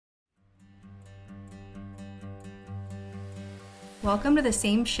Welcome to the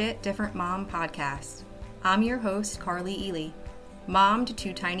Same Shit, Different Mom podcast. I'm your host, Carly Ely, mom to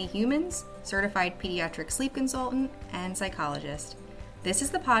two tiny humans, certified pediatric sleep consultant, and psychologist. This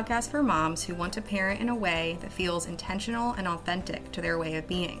is the podcast for moms who want to parent in a way that feels intentional and authentic to their way of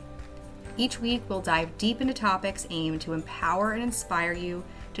being. Each week, we'll dive deep into topics aimed to empower and inspire you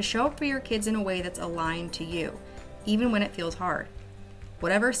to show up for your kids in a way that's aligned to you, even when it feels hard.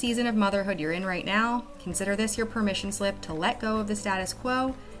 Whatever season of motherhood you're in right now, consider this your permission slip to let go of the status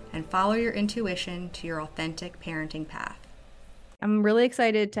quo and follow your intuition to your authentic parenting path. I'm really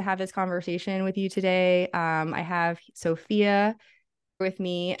excited to have this conversation with you today. I have Sofia with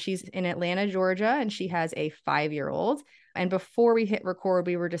me. She's in Atlanta, Georgia, and she has a 5-year-old. And before we hit record,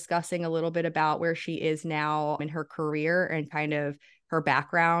 we were discussing a little bit about where she is now in her career and kind of her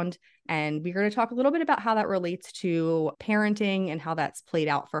background. And we're going to talk a little bit about how that relates to parenting and how that's played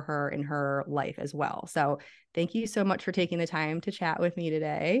out for her in her life as well. So thank you so much for taking the time to chat with me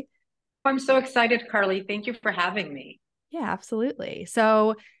today. I'm so excited, Carly. Thank you for having me. Yeah, absolutely.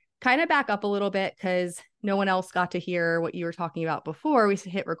 So kind of back up a little bit because no one else got to hear what you were talking about before we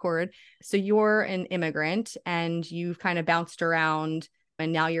hit record. So you're an immigrant and you've kind of bounced around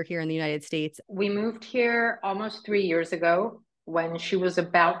and now you're here in the United States. We moved here almost 3 years ago when she was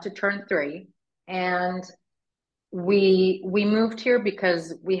about to turn 3. And we moved here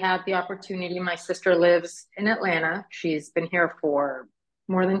because we had the opportunity. My sister lives in Atlanta. She's been here for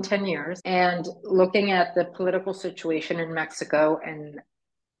more than 10 years. And looking at the political situation in Mexico and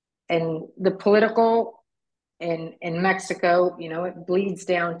the political in Mexico, you know, it bleeds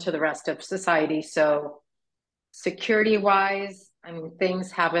down to the rest of society. So security wise, I mean,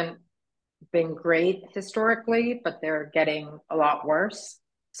 things haven't been great historically, but they're getting a lot worse.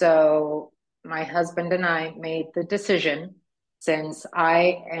 So my husband and I made the decision, since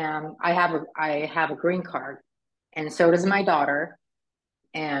I have a green card, and so does my daughter,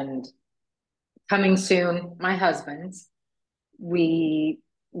 and coming soon, my husband's. We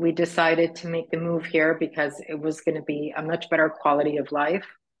decided to make the move here because it was going to be a much better quality of life,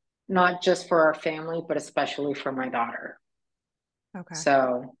 not just for our family, but especially for my daughter. Okay.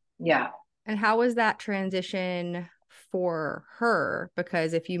 So, yeah. And how was that transition for her?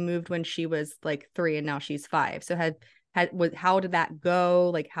 Because if you moved when she was like 3 and now she's 5, so how did that go?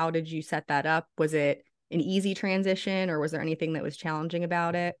 Like, how did you set that up? Was it an easy transition or was there anything that was challenging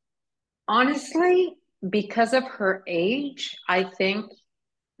about it? Honestly, because of her age, I think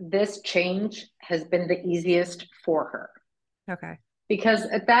this change has been the easiest for her. Okay. Because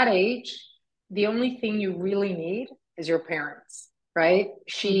at that age, the only thing you really need is your parents, right?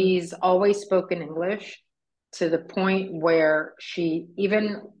 She's always spoken English to the point where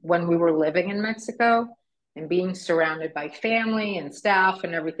even when we were living in Mexico and being surrounded by family and staff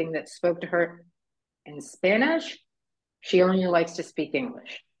and everything that spoke to her in Spanish, she only likes to speak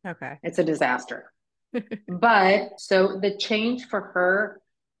English. Okay. It's a disaster. But so the change for her,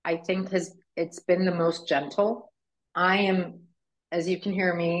 I think it's been the most gentle. I am, as you can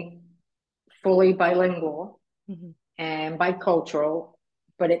hear me, fully bilingual and bicultural,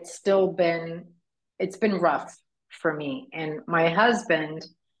 but it's been rough for me. And my husband,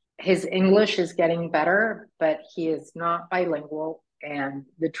 his English is getting better, but he is not bilingual, and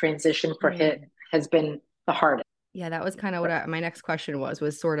the transition for him has been the hardest. Yeah, that was kind of what my next question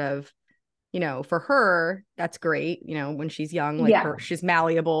was sort of, you know, for her, that's great. You know, when she's young, like she's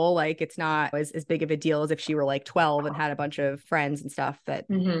malleable, like it's not as big of a deal as if she were like 12 and had a bunch of friends and stuff that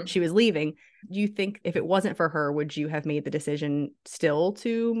she was leaving. Do you think if it wasn't for her, would you have made the decision still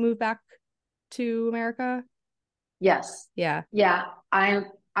to move back to America? Yes. Yeah. Yeah. I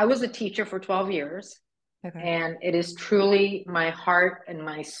was a teacher for 12 years. Okay. And it is truly my heart and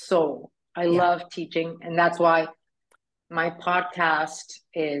my soul. I love teaching, and that's why my podcast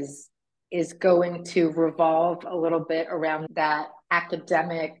is going to revolve a little bit around that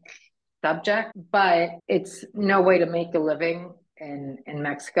academic subject, but it's no way to make a living in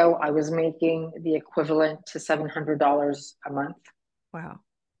Mexico. I was making the equivalent to $700 a month. Wow.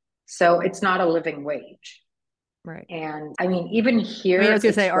 So it's not a living wage. Right. And I mean, even here, I was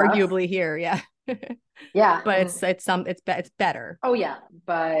gonna say rough. Arguably here, yeah. Yeah. But it's better. Oh yeah.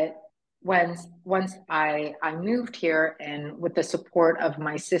 But once I moved here, and with the support of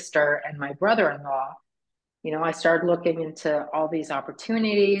my sister and my brother-in-law, you know, I started looking into all these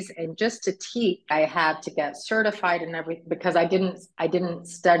opportunities. And just to teach, I had to get certified and everything, because I didn't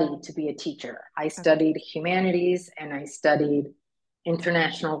study to be a teacher. I studied humanities and I studied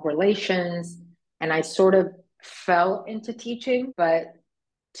international relations, and I sort of fell into teaching, but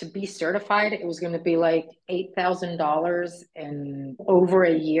to be certified, it was going to be like $8,000 in over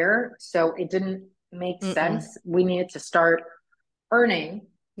a year. So it didn't make sense. We needed to start earning,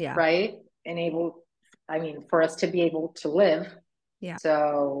 Yeah. right? And for us to be able to live. Yeah.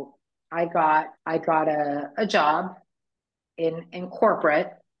 So I got a job in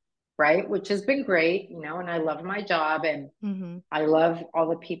corporate, right? Which has been great, and I love my job and Mm-hmm. I love all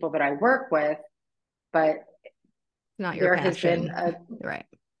the people that I work with, but Not your there has been passion. Right.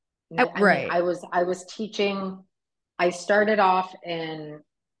 Right. I was teaching. I started off in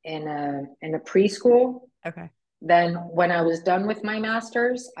a preschool. Okay. Then when I was done with my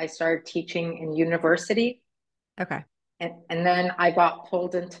master's, I started teaching in university. Okay. And then I got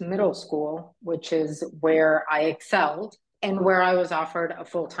pulled into middle school, which is where I excelled and where I was offered a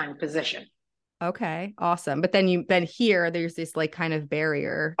full-time position. Okay. Awesome. But then here, there's this like kind of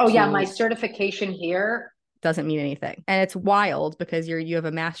barrier Oh yeah, my to certification here. doesn't mean anything. And it's wild because you have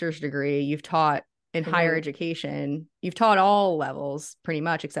a master's degree, you've taught in higher Mhm. education, you've taught all levels pretty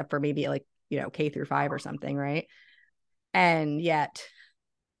much, except for maybe like, K through 5 or something, right? And yet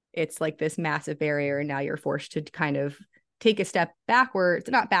it's like this massive barrier. And now you're forced to kind of take a step backwards,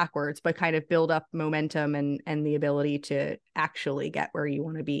 not backwards, but kind of build up momentum and the ability to actually get where you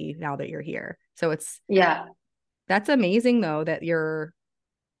want to be now that you're here. So Yeah. that's amazing though, that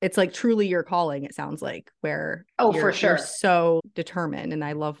it's like truly your calling, it sounds like, where Oh, for you're sure. so determined. And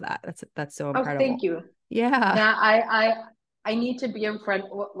I love that. That's so Oh, incredible. thank you. Yeah. Now, I need to be in front.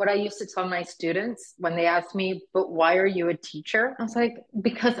 What I used to tell my students when they asked me, "But why are you a teacher?" I was like,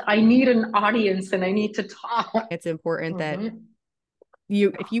 "Because I need an audience and I need to talk." It's important that Hmm.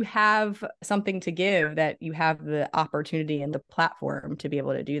 if you have something to give, that you have the opportunity and the platform to be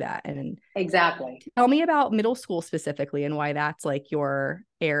able to do that. And Exactly. tell me about middle school specifically and why that's like your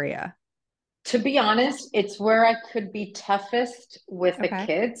area. To be honest, it's where I could be toughest with the Okay.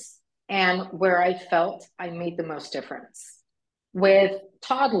 kids and where I felt I made the most difference. With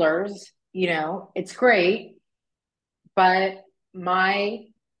toddlers, it's great, but my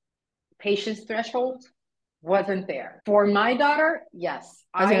patience threshold wasn't there. For my daughter, yes,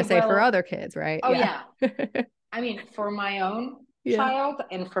 I was I going to say for will. other kids, right? Oh, Yeah. yeah. For my own Yeah. child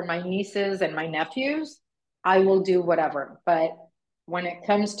and for my nieces and my nephews, I will do whatever. But when it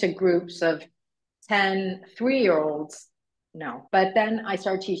comes to groups of 10 3-year olds, no. But then I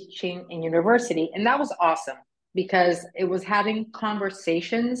started teaching in university, and that was awesome because it was having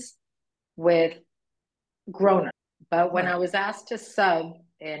conversations with grown-ups. But when I Right. was asked to sub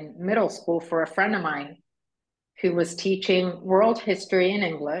in middle school for a friend of mine who was teaching world history and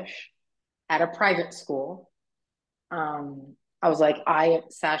English at a private school, I was like,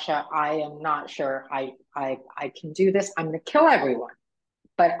 Sasha, I am not sure I can do this. I'm gonna kill everyone.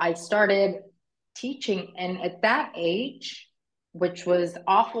 But I started teaching, and at that age, which was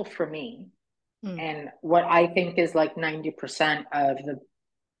awful for me, Mm. and what I think is like 90% of the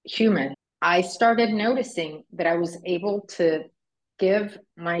human, I started noticing that I was able to give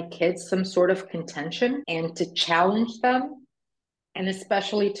my kids some sort of contention and to challenge them, and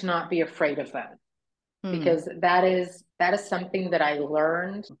especially to not be afraid of them. Mm. Because that is something that I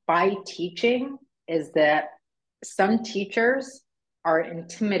learned by teaching, is that some teachers are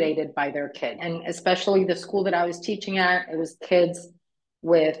intimidated by their kid. And especially the school that I was teaching at, it was kids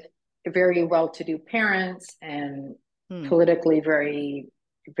with very well-to-do parents and Mm. politically very,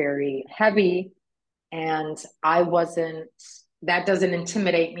 very heavy. And that doesn't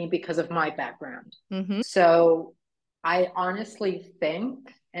intimidate me because of my background. Mm-hmm. So I honestly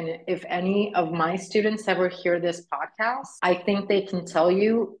think, and if any of my students ever hear this podcast, I think they can tell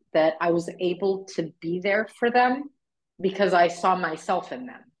you that I was able to be there for them because I saw myself in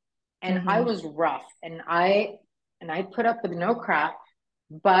them. And I Mm-hmm. was rough and I put up with no crap,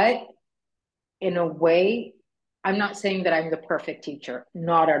 but in a way, I'm not saying that I'm the perfect teacher,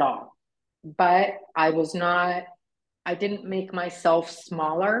 not at all. But I didn't make myself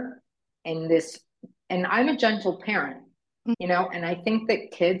smaller in this, and I'm a gentle parent, and I think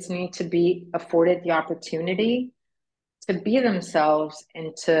that kids need to be afforded the opportunity to be themselves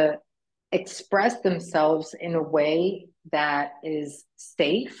and to express themselves in a way that is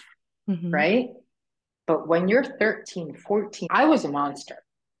safe, Mm-hmm. right? But when you're 13, 14, I was a monster.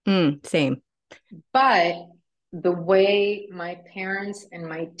 Same. But the way my parents and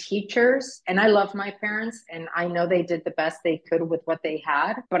my teachers, and I love my parents, and I know they did the best they could with what they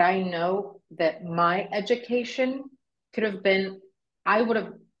had, but I know that my education could have been, I would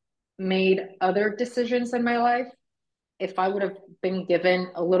have made other decisions in my life if I would have been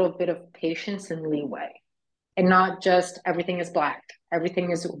given a little bit of patience and leeway and not just everything is black,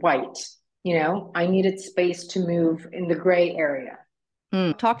 everything is white. I needed space to move in the gray area.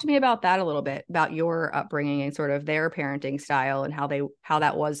 Talk to me about that a little bit, about your upbringing and sort of their parenting style and how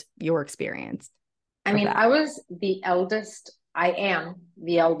that was your experience I of mean, that. I was the eldest I am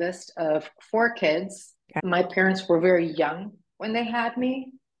the eldest of four kids. Okay. My parents were very young when they had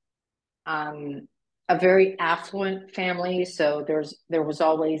me. A very affluent family, so there was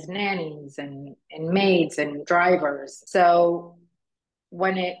always nannies and maids and drivers. So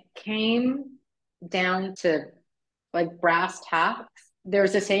when it came down to like brass tacks,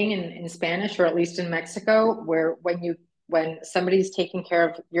 there's a saying in Spanish, or at least in Mexico, where when somebody's taking care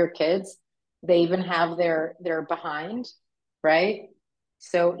of your kids, they even have their behind, right?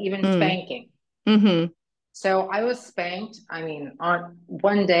 So even Mm. spanking. Mm-hmm. So I was spanked, I mean, on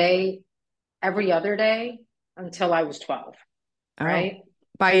one day, every other day until I was 12, Oh, right?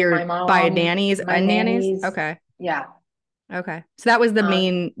 Through my by mom, nannies my and nannies? nannies. Okay. Yeah. Okay. So that was the Um,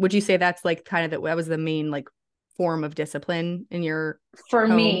 main, would you say that's like kind of that was the main like form of discipline in your for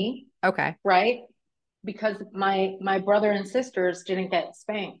home? me, Okay. right? Because my brother and sisters didn't get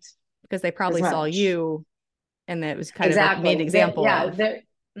spanked Because they as probably saw much. you and that was kind of a made Exactly. example Yeah. of.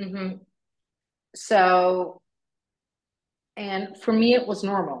 Mhm. So, and for me, it was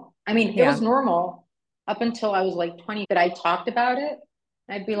normal. I mean, it was Yeah. normal up until I was like 20 that I talked about it.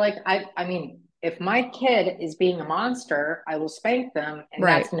 I'd be like, I mean, if my kid is being a monster, I will spank them, and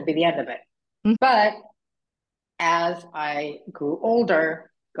that's Right. going to be the end of it. Mhm. But as I grew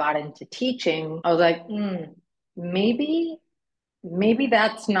older, got into teaching, I was like, maybe, maybe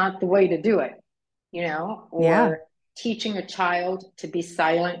that's not the way to do it, Yeah. or teaching a child to be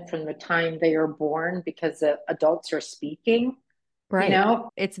silent from the time they are born because the adults are speaking, you Right.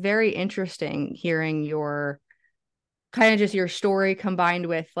 know? It's very interesting hearing your kind of just your story combined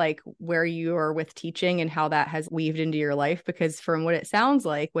with like where you are with teaching and how that has weaved into your life. Because from what it sounds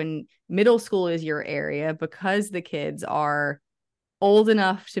like, when middle school is your area, because the kids are old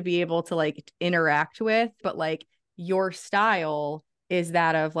enough to be able to like interact with, but like your style is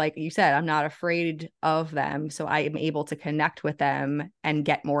that of, like you said, I'm not afraid of them. So I am able to connect with them and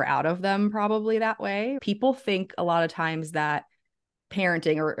get more out of them probably that way. People think a lot of times that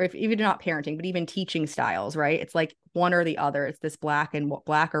parenting, or if even not parenting, but even teaching styles, right? It's like one or the other. It's this black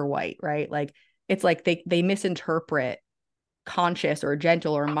or white, right? Like it's like they misinterpret conscious or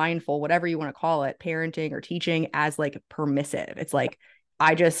gentle or mindful, whatever you want to call it, parenting or teaching as like permissive. It's like,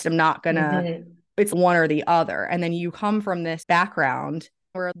 I just am not gonna, Mm-hmm. it's one or the other. And then you come from this background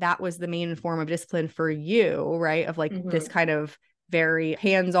where that was the main form of discipline for you, right? Of like this Mm-hmm. kind of very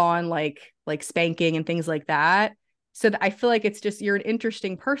hands-on, like spanking and things like that. So that I feel like it's just you're an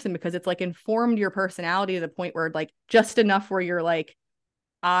interesting person because it's like informed your personality to the point where like just enough where you're like,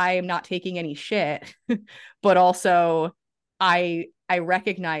 I'm not taking any shit, but also I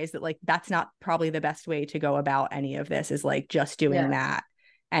recognize that like that's not probably the best way to go about any of this is like just doing Yeah. that,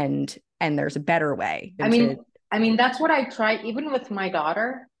 and there's a better way I than to. mean, I mean, that's what I try even with my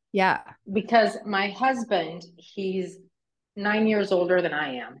daughter, Yeah. because my husband, he's 9 years older than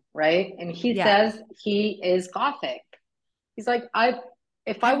I am, right? And he Yeah. says he is Gothic. He's like,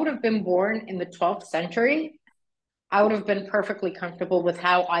 if I would have been born in the 12th century, I would have been perfectly comfortable with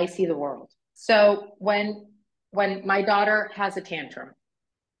how I see the world. So when my daughter has a tantrum,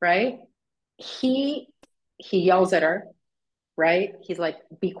 right? He he yells at her, right? He's like,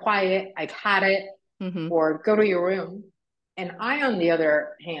 "Be quiet, I've had it," Mm-hmm. or "Go to your room." And I, on the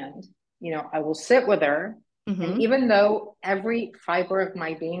other hand, I will sit with her, and Mm-hmm. even though every fiber of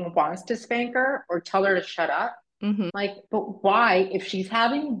my being wants to spank her or tell her to shut up, Mm-hmm. like, but why? If she's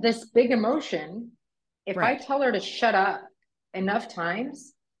having this big emotion, if I Right. tell her to shut up enough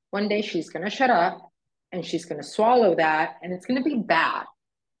times, one day she's going to shut up and she's going to swallow that, and it's going to be bad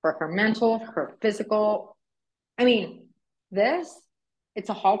for her mental, her physical. I mean, this, it's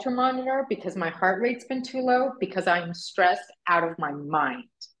a halter monitor because my heart rate's been too low because I'm stressed out of my mind,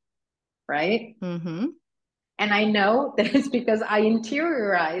 right? Mm-hmm. And I know that it's because I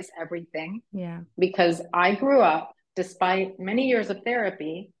interiorize everything Yeah. because I grew up, despite many years of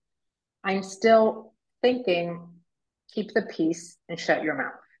therapy, I'm still thinking, keep the peace and shut your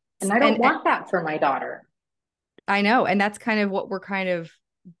mouth. And I don't And want that for my daughter. I know, and that's kind of what we're kind of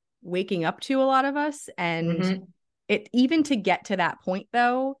waking up to, a lot of us. And Mm-hmm. it, even to get to that point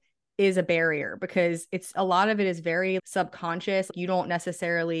though, is a barrier because it's a lot of it is very subconscious. You don't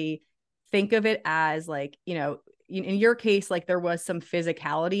necessarily think of it as like, in your case, like there was some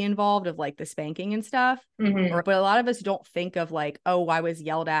physicality involved of like the spanking and stuff. Or Mm-hmm. but a lot of us don't think of like, oh, I was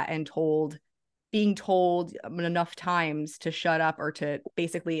yelled at and being told enough times to shut up, or to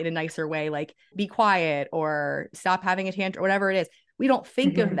basically in a nicer way, like be quiet or stop having a tantrum, whatever it is. We don't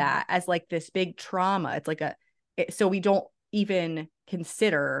think of Mm-hmm. that as like this big trauma. It's like so we don't even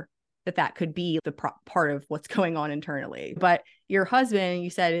consider that that could be the part of what's going on internally. But your husband, you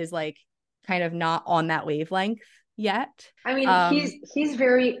said, is like kind of not on that wavelength yet. I mean, he's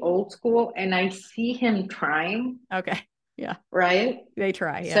very old school, and I see him trying, Okay. Yeah. right? They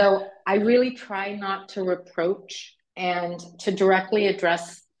try. Yeah. So I really try not to reproach and to directly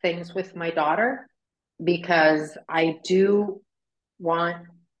address things with my daughter because I do want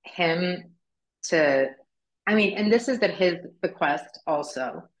him to, I mean, and this is at his bequest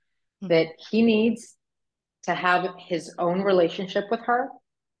also, that Mhm. he needs to have his own relationship with her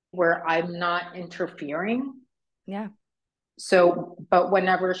where I'm not interfering. Yeah. So, but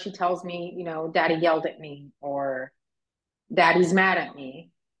whenever she tells me, daddy yelled at me or daddy's mad at me,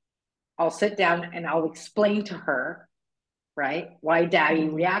 I'll sit down and I'll explain to her, right, why daddy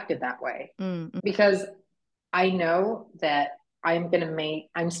Mhm. reacted that way. Mhm. Because I know that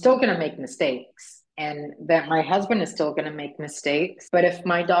I'm still going to make mistakes and that my husband is still going to make mistakes. But if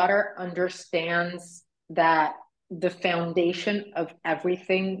my daughter understands that the foundation of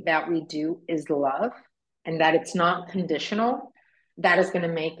everything that we do is love and that it's not conditional, that is going to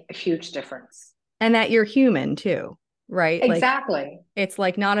make a huge difference. And that you're human too, right? Like Exactly. it's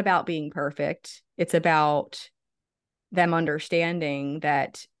like not about being perfect. It's about them understanding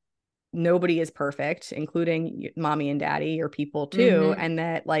that nobody is perfect, including mommy and daddy or people too. Mm-hmm. And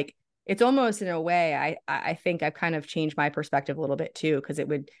that like it's almost in a way, I think I've kind of changed my perspective a little bit too, because it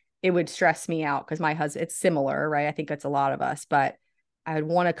would stress me out because my husband, it's similar, right? I think that's a lot of us, but I would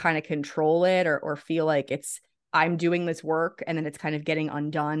want to kind of control it or feel like I'm doing this work and then it's kind of getting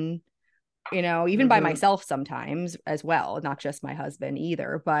undone, even by Mm-hmm. myself sometimes as well, not just my husband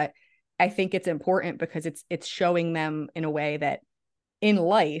either. But I think it's important because it's showing them in a way that in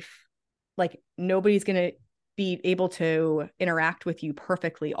life, like nobody's going to be able to interact with you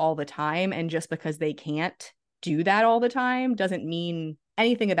perfectly all the time. And just because they can't do that all the time doesn't mean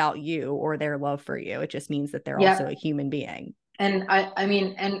anything about you or their love for you. It just means that they're also a Yep. human being. And I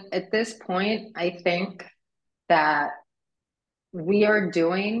mean, and at this point, I think that we are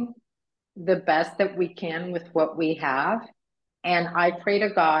doing the best that we can with what we have. And I pray to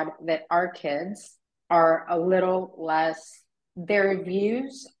God that our kids are a little less, their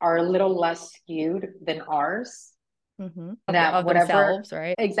views are a little less skewed than ours. Mm-hmm. That Of whatever, themselves,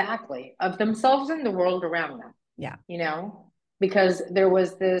 right? exactly, of themselves and the world around them, Yeah. you know? Because there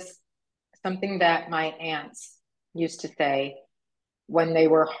was something that my aunts used to say when they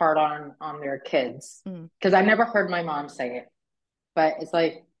were hard on their kids. Mm. Because I never heard my mom say it, but it's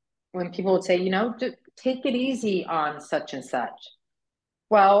like when people would say, just take it easy on such and such.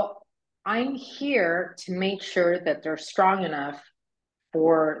 Well, I'm here to make sure that they're strong enough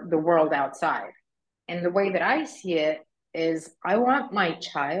for the world outside. And the way that I see it is I want my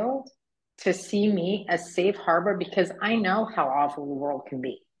child to see me as safe harbor because I know how awful the world can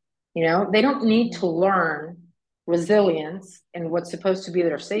be. They don't need to learn resilience in what's supposed to be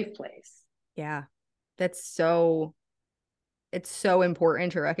their safe place. Yeah. That's so it's so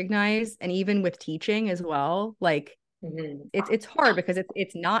important to recognize. And even with teaching as well, like Mhm. it's hard because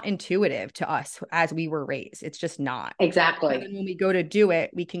it's not intuitive to us as we were raised. It's just not. So then Exactly. when we go to do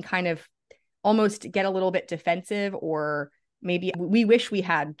it, we can kind of almost get a little bit defensive, or maybe we wish we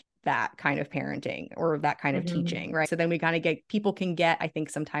had that kind of parenting or that kind of Mhm. teaching, right? So then we kind of get people can get, I think,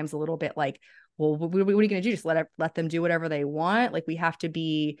 sometimes a little bit like, well, what are you going to do? Just let them do whatever they want. Like we have to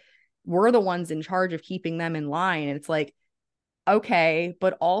be, we're the ones in charge of keeping them in line. And it's like, okay,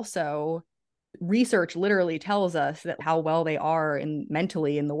 but also research literally tells us that how well they are in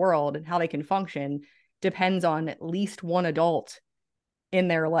mentally in the world and how they can function depends on at least one adult in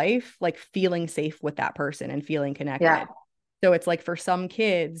their life, like feeling safe with that person and feeling Yeah. connected. So it's like for some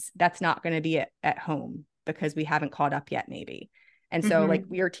kids, that's not going to be at home because we haven't caught up yet, maybe. And so, like,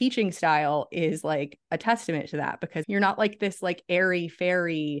 Mhm. your teaching style is like a testament to that because you're not like this, like, airy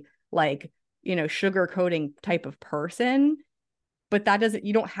fairy, like, sugar coating type of person. But that doesn't,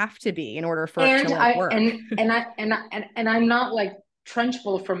 you don't have to be in order for it to And like I work. and I'm not like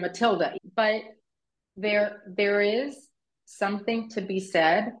Trunchbull from Matilda, but there is something to be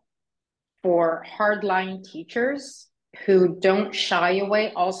said for hardline teachers who don't shy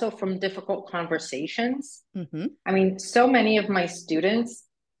away also from difficult conversations. Mm-hmm. I mean, so many of my students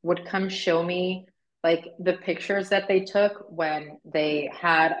would come show me like the pictures that they took when they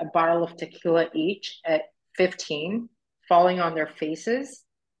had a bottle of tequila each at 15 falling on their faces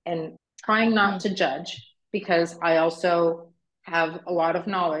and trying not Mm. to judge because I also have a lot of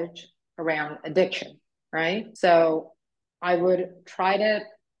knowledge around addiction, right? So I would try to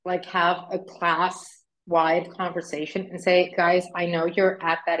like have a class wide conversation and say, guys, I know you're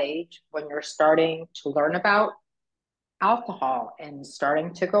at that age when you're starting to learn about alcohol and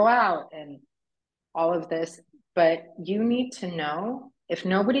starting to go out and all of this, but you need to know if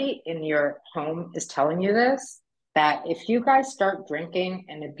nobody in your home is telling you this, that if you guys start drinking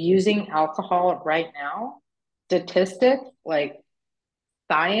and abusing alcohol right now, statistics like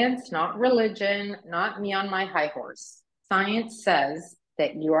science, not religion, not me on my high horse. Science says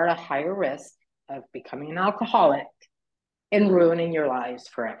that you are at a higher risk of becoming an alcoholic and ruining your lives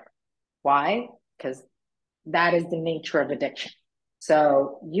forever. Why? Because that is the nature of addiction.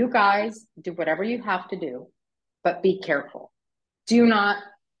 So you guys do whatever you have to do, but be careful. Do not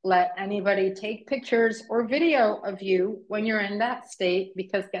let anybody take pictures or video of you when you're in that state,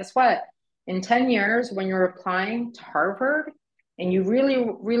 because guess what? In 10 years, when you're applying to Harvard and you really,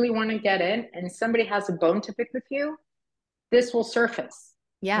 really want to get in and somebody has a bone to pick with you, this will surface.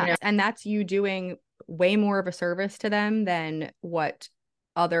 Yeah. You know? And that's you doing way more of a service to them than what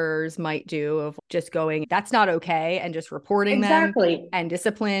others might do of just going, that's not okay, and just reporting them Exactly. and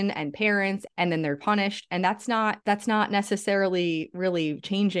discipline and parents, and then they're punished. And that's not necessarily really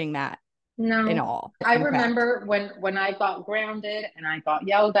changing that in No, all. I Incorrect. remember when I got grounded and I got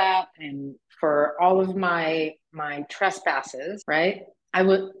yelled at and for all of my trespasses, right? I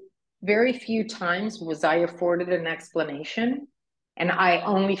would very few times was I afforded an explanation, and I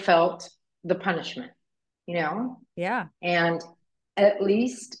only felt the punishment, you know? Yeah. And at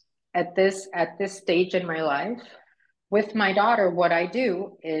least at this stage in my life, with my daughter, what I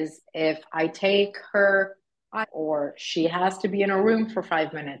do is if I take her or she has to be in a room for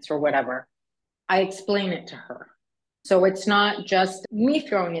 5 minutes or whatever, I explain it to her. So it's not just me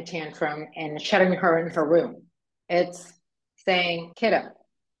throwing a tantrum and shutting her in her room. It's saying, kiddo,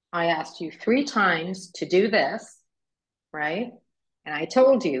 I asked you 3 times to do this, right? And I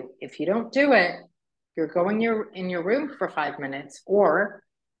told you, if you don't do it, you're going in your room for 5 minutes, or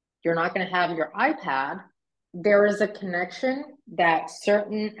you're not going to have your iPad. There is a connection that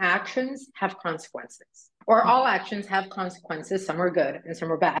certain actions have consequences, or all actions have consequences. Some are good and some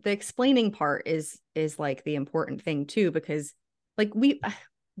are bad. The explaining part is like the important thing too, because like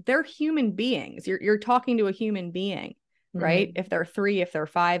they're human beings. You're talking to a human being, right? Mm-hmm. If they're 3, if they're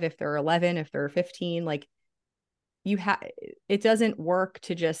 5, if they're 11, if they're 15, like it doesn't work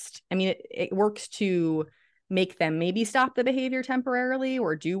to just, I mean, it works to make them maybe stop the behavior temporarily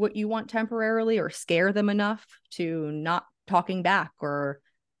or do what you want temporarily or scare them enough to not talking back or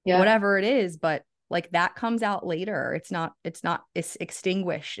Yeah, whatever it is. But like that comes out later. It's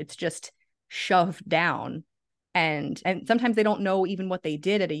extinguished. It's just shoved down. And sometimes they don't know even what they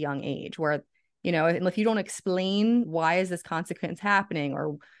did at a young age, where, and if you don't explain why is this consequence happening,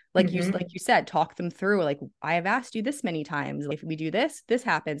 or like mm-hmm. you said, talk them through, like, I have asked you this many times, if we do this, this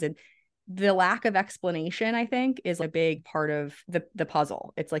happens. And the lack of explanation, I think, is a big part of the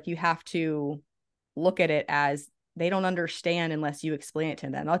puzzle. It's like you have to look at it as they don't understand unless you explain it to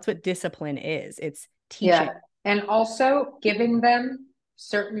them. That's what discipline is. It's teaching. Yeah. And also giving them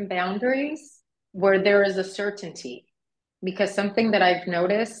certain boundaries where there is a certainty. Because something that I've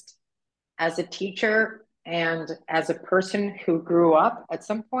noticed as a teacher and as a person who grew up at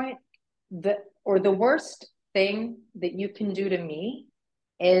some point, the worst thing that you can do to me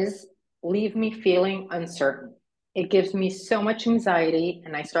is leave me feeling uncertain. It gives me so much anxiety,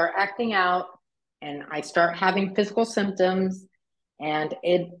 and I start acting out and I start having physical symptoms, and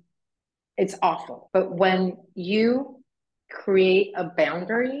it's awful. But when you create a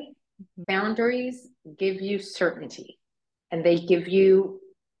boundary, boundaries give you certainty and they give you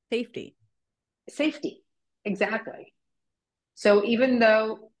Safety. safety. Exactly. So even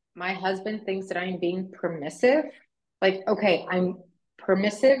though my husband thinks that I'm being permissive, like, okay, I'm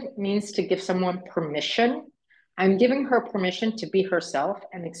permissive means to give someone permission. I'm giving her permission to be herself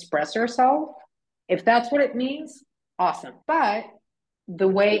and express herself. If that's what it means, awesome. But the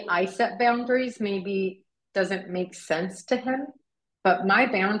way I set boundaries maybe doesn't make sense to him. But my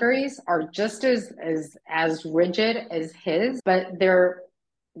boundaries are just as rigid as his, but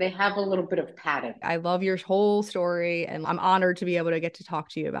they have a little bit of padding. I love your whole story, and I'm honored to be able to get to talk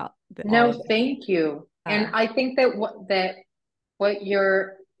to you about all No, of this. thank you. And I think that what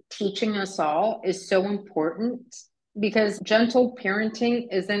you're teaching us all is so important, because gentle parenting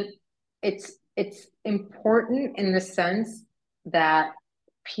isn't it's important in the sense that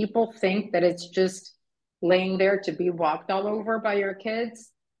people think that it's just laying there to be walked all over by your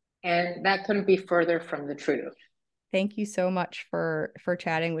kids, and that couldn't be further from the truth. Thank you so much for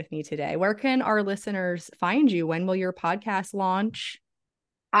chatting with me today. Where can our listeners find you? When will your podcast launch?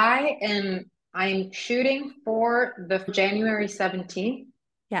 I'm shooting for the January 17th.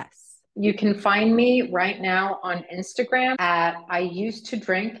 Yes. You can find me right now on Instagram at I used to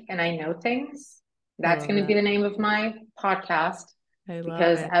drink and I know things. I That's love going to be that. the name of my podcast, I love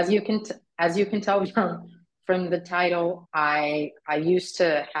because it. as you can tell from the title, I used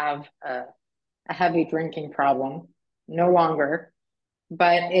to have a heavy drinking problem, no longer.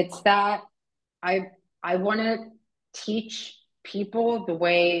 But it's that I I want to teach people the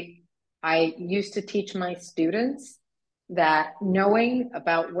way I used to teach my students, that knowing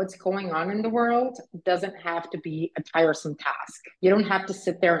about what's going on in the world doesn't have to be a tiresome task. You don't have to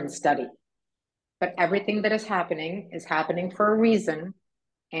sit there and study, but everything that is happening for a reason,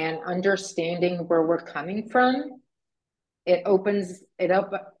 and understanding where we're coming from, it opens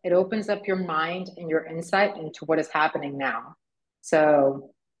up your mind and your insight into what is happening now.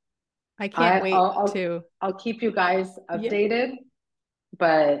 So I can't I wait I'll to. I'll keep you guys Yeah. updated,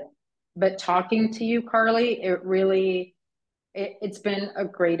 but talking to you, Carly, it's been a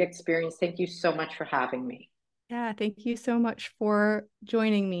great experience. Thank you so much for having me. Yeah, thank you so much for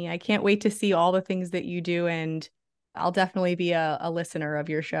joining me. I can't wait to see all the things that you do, and I'll definitely be a listener of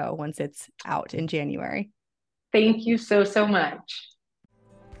your show once it's out in January. Thank you so much.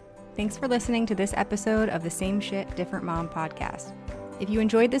 Thanks for listening to this episode of the Same Shit, Different Mom podcast. If you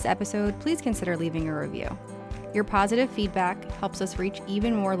enjoyed this episode, please consider leaving a review. Your positive feedback helps us reach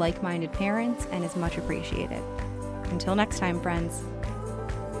even more like-minded parents and is much appreciated. Until next time, friends.